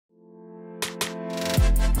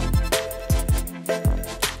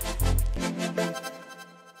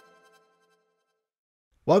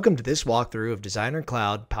Welcome to this walkthrough of Designer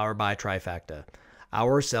Cloud powered by Trifacta,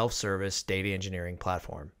 our self-service data engineering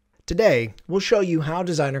platform. Today, we'll show you how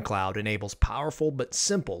Designer Cloud enables powerful but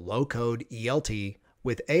simple low-code ELT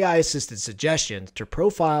with AI-assisted suggestions to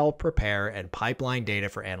profile, prepare, and pipeline data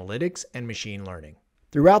for analytics and machine learning.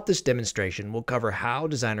 Throughout this demonstration, we'll cover how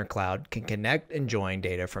Designer Cloud can connect and join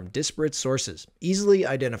data from disparate sources, easily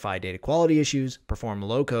identify data quality issues, perform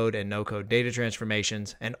low-code and no-code data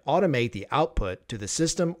transformations, and automate the output to the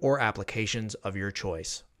system or applications of your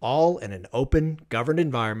choice, all in an open, governed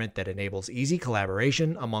environment that enables easy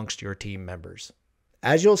collaboration amongst your team members.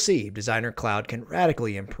 As you'll see, Designer Cloud can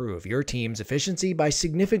radically improve your team's efficiency by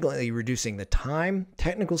significantly reducing the time,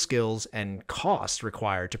 technical skills, and costs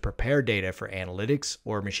required to prepare data for analytics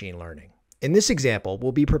or machine learning. In this example,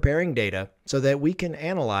 we'll be preparing data so that we can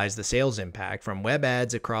analyze the sales impact from web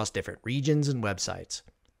ads across different regions and websites.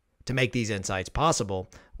 To make these insights possible,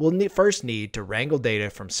 we'll first need to wrangle data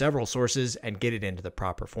from several sources and get it into the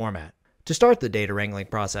proper format. To start the data wrangling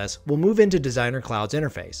process, we'll move into Designer Cloud's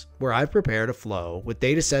interface, where I've prepared a flow with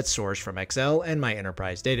datasets sourced from Excel and my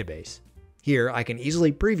enterprise database. Here, I can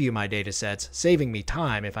easily preview my datasets, saving me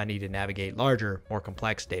time if I need to navigate larger, more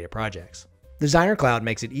complex data projects. Designer Cloud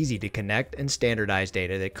makes it easy to connect and standardize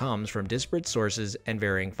data that comes from disparate sources and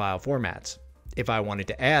varying file formats. If I wanted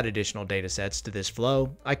to add additional datasets to this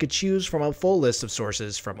flow, I could choose from a full list of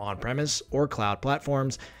sources from on-premise or cloud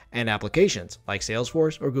platforms and applications like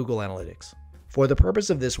Salesforce or Google Analytics. For the purpose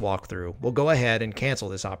of this walkthrough, we'll go ahead and cancel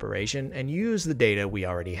this operation and use the data we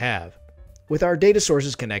already have. With our data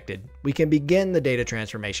sources connected, we can begin the data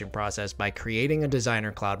transformation process by creating a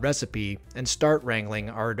Designer Cloud recipe and start wrangling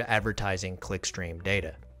our advertising clickstream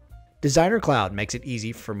data. Designer Cloud makes it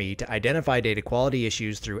easy for me to identify data quality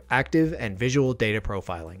issues through active and visual data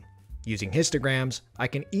profiling. Using histograms, I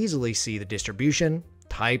can easily see the distribution,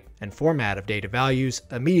 type, and format of data values,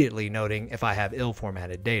 immediately noting if I have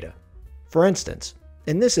ill-formatted data. For instance,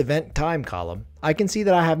 in this event time column, I can see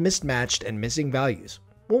that I have mismatched and missing values.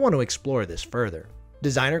 We'll want to explore this further.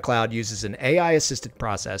 Designer Cloud uses an AI-assisted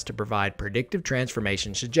process to provide predictive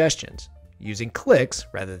transformation suggestions. Using clicks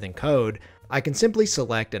rather than code, I can simply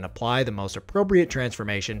select and apply the most appropriate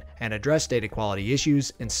transformation and address data quality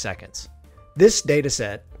issues in seconds. This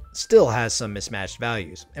dataset still has some mismatched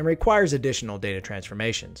values and requires additional data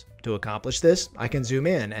transformations. To accomplish this, I can zoom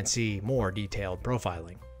in and see more detailed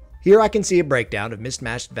profiling. Here I can see a breakdown of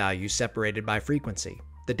mismatched values separated by frequency.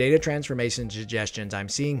 The data transformation suggestions I'm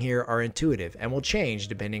seeing here are intuitive and will change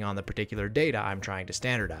depending on the particular data I'm trying to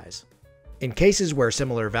standardize. In cases where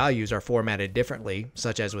similar values are formatted differently,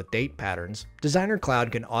 such as with date patterns, Designer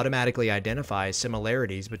Cloud can automatically identify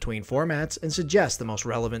similarities between formats and suggest the most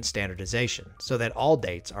relevant standardization, so that all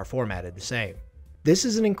dates are formatted the same. This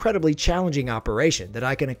is an incredibly challenging operation that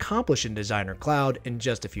I can accomplish in Designer Cloud in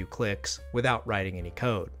just a few clicks without writing any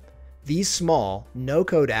code. These small,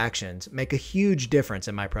 no-code actions make a huge difference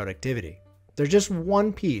in my productivity. They're just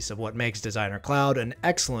one piece of what makes Designer Cloud an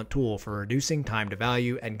excellent tool for reducing time to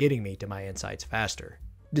value and getting me to my insights faster.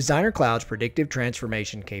 Designer Cloud's predictive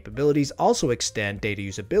transformation capabilities also extend data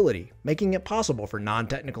usability, making it possible for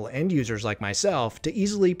non-technical end users like myself to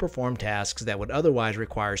easily perform tasks that would otherwise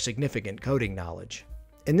require significant coding knowledge.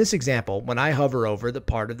 In this example, when I hover over the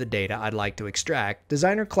part of the data I'd like to extract,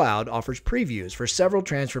 Designer Cloud offers previews for several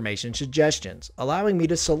transformation suggestions, allowing me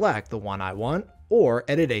to select the one I want or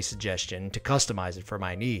edit a suggestion to customize it for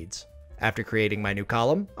my needs. After creating my new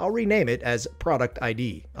column, I'll rename it as Product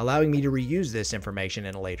ID, allowing me to reuse this information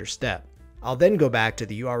in a later step. I'll then go back to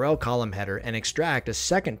the URL column header and extract a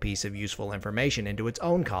second piece of useful information into its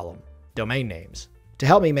own column, domain names. To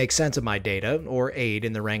help me make sense of my data or aid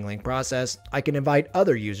in the wrangling process, I can invite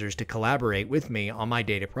other users to collaborate with me on my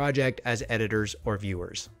data project as editors or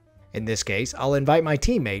viewers. In this case, I'll invite my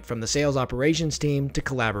teammate from the sales operations team to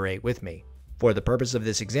collaborate with me. For the purpose of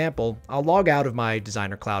this example, I'll log out of my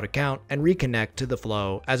Designer Cloud account and reconnect to the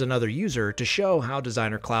flow as another user to show how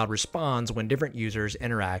Designer Cloud responds when different users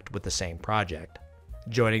interact with the same project.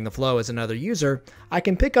 Joining the flow as another user, I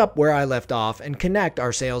can pick up where I left off and connect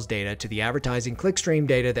our sales data to the advertising clickstream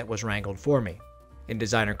data that was wrangled for me. In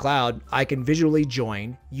Designer Cloud, I can visually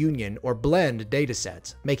join, union, or blend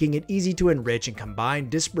datasets, making it easy to enrich and combine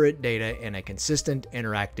disparate data in a consistent,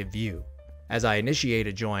 interactive view. As I initiate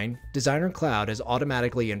a join, Designer Cloud has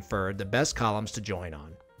automatically inferred the best columns to join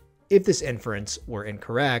on. If this inference were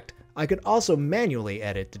incorrect, I could also manually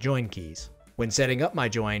edit the join keys. When setting up my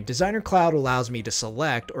join, Designer Cloud allows me to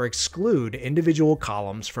select or exclude individual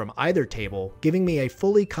columns from either table, giving me a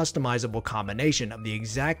fully customizable combination of the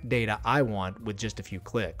exact data I want with just a few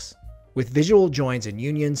clicks. With visual joins and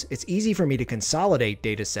unions, it's easy for me to consolidate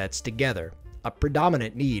datasets together. a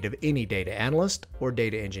predominant need of any data analyst or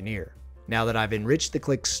data engineer. Now that I've enriched the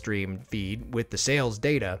clickstream feed with the sales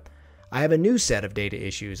data, I have a new set of data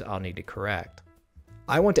issues I'll need to correct.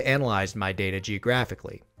 I want to analyze my data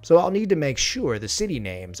geographically, so I'll need to make sure the city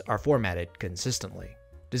names are formatted consistently.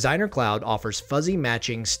 Designer Cloud offers fuzzy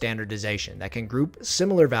matching standardization that can group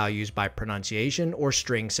similar values by pronunciation or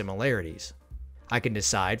string similarities. I can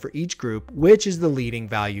decide for each group which is the leading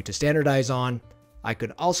value to standardize on. I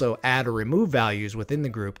could also add or remove values within the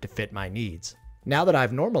group to fit my needs. Now that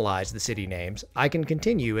I've normalized the city names, I can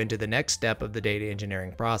continue into the next step of the data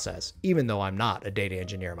engineering process, even though I'm not a data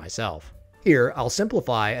engineer myself. Here, I'll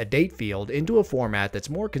simplify a date field into a format that's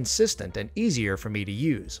more consistent and easier for me to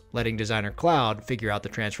use, letting Designer Cloud figure out the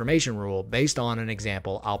transformation rule based on an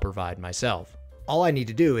example I'll provide myself. All I need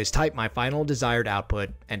to do is type my final desired output,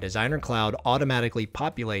 and Designer Cloud automatically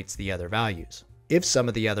populates the other values. If some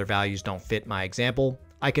of the other values don't fit my example,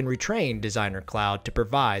 I can retrain Designer Cloud to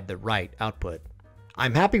provide the right output.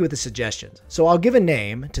 I'm happy with the suggestions, so I'll give a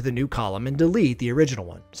name to the new column and delete the original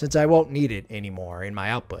one, since I won't need it anymore in my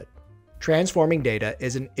output. Transforming data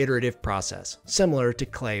is an iterative process, similar to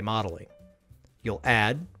clay modeling. You'll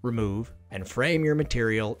add, remove, and frame your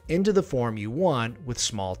material into the form you want with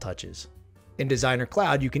small touches. In Designer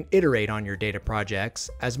Cloud, you can iterate on your data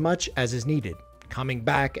projects as much as is needed, coming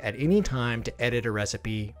back at any time to edit a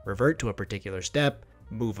recipe, revert to a particular step,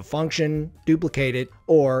 move a function, duplicate it,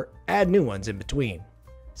 or add new ones in between.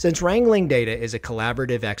 Since wrangling data is a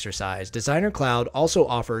collaborative exercise, Designer Cloud also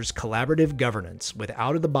offers collaborative governance with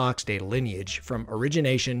out-of-the-box data lineage from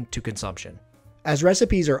origination to consumption. As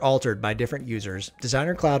recipes are altered by different users,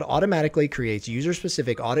 Designer Cloud automatically creates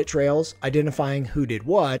user-specific audit trails, identifying who did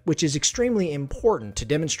what, which is extremely important to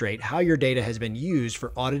demonstrate how your data has been used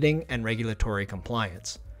for auditing and regulatory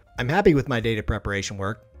compliance. I'm happy with my data preparation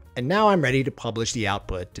work, and now I'm ready to publish the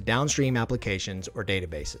output to downstream applications or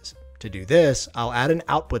databases. To do this, I'll add an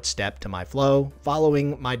output step to my flow,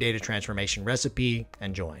 following my data transformation recipe,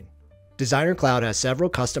 and join. Designer Cloud has several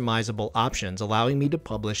customizable options allowing me to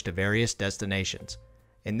publish to various destinations.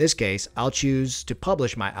 In this case, I'll choose to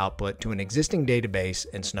publish my output to an existing database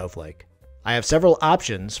in Snowflake. I have several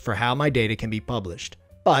options for how my data can be published,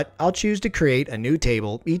 but I'll choose to create a new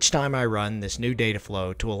table each time I run this new data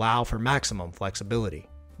flow to allow for maximum flexibility.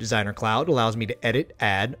 Designer Cloud allows me to edit,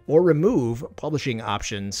 add, or remove publishing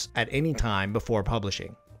options at any time before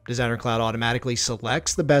publishing. Designer Cloud automatically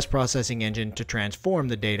selects the best processing engine to transform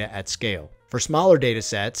the data at scale. For smaller data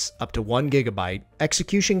sets, up to 1 GB,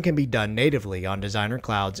 execution can be done natively on Designer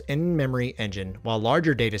Cloud's in-memory engine, while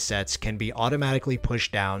larger data sets can be automatically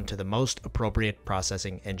pushed down to the most appropriate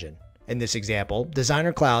processing engine. In this example,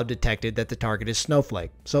 Designer Cloud detected that the target is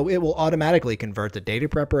Snowflake, so it will automatically convert the data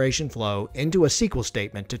preparation flow into a SQL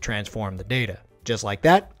statement to transform the data. Just like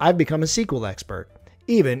that, I've become a SQL expert,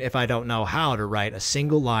 even if I don't know how to write a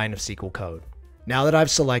single line of SQL code. Now that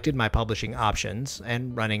I've selected my publishing options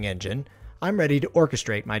and running engine, I'm ready to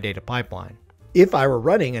orchestrate my data pipeline. If I were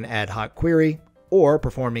running an ad hoc query or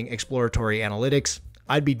performing exploratory analytics,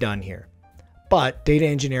 I'd be done here. But data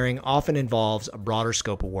engineering often involves a broader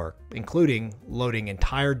scope of work, including loading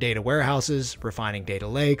entire data warehouses, refining data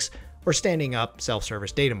lakes, or standing up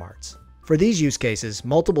self-service data marts. For these use cases,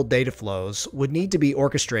 multiple data flows would need to be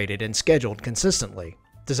orchestrated and scheduled consistently.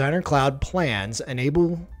 Designer Cloud plans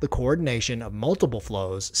enable the coordination of multiple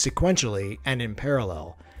flows sequentially and in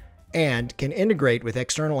parallel, and can integrate with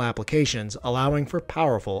external applications, allowing for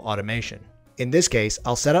powerful automation. In this case,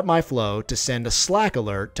 I'll set up my flow to send a Slack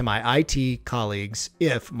alert to my IT colleagues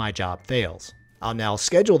if my job fails. I'll now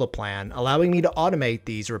schedule the plan, allowing me to automate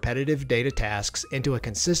these repetitive data tasks into a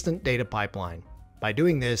consistent data pipeline. By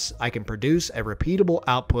doing this, I can produce a repeatable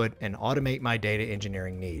output and automate my data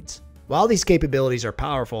engineering needs. While these capabilities are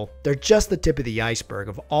powerful, they're just the tip of the iceberg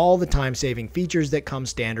of all the time-saving features that come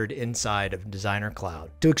standard inside of Designer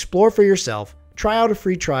Cloud. To explore for yourself, try out a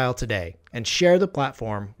free trial today and share the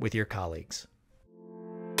platform with your colleagues.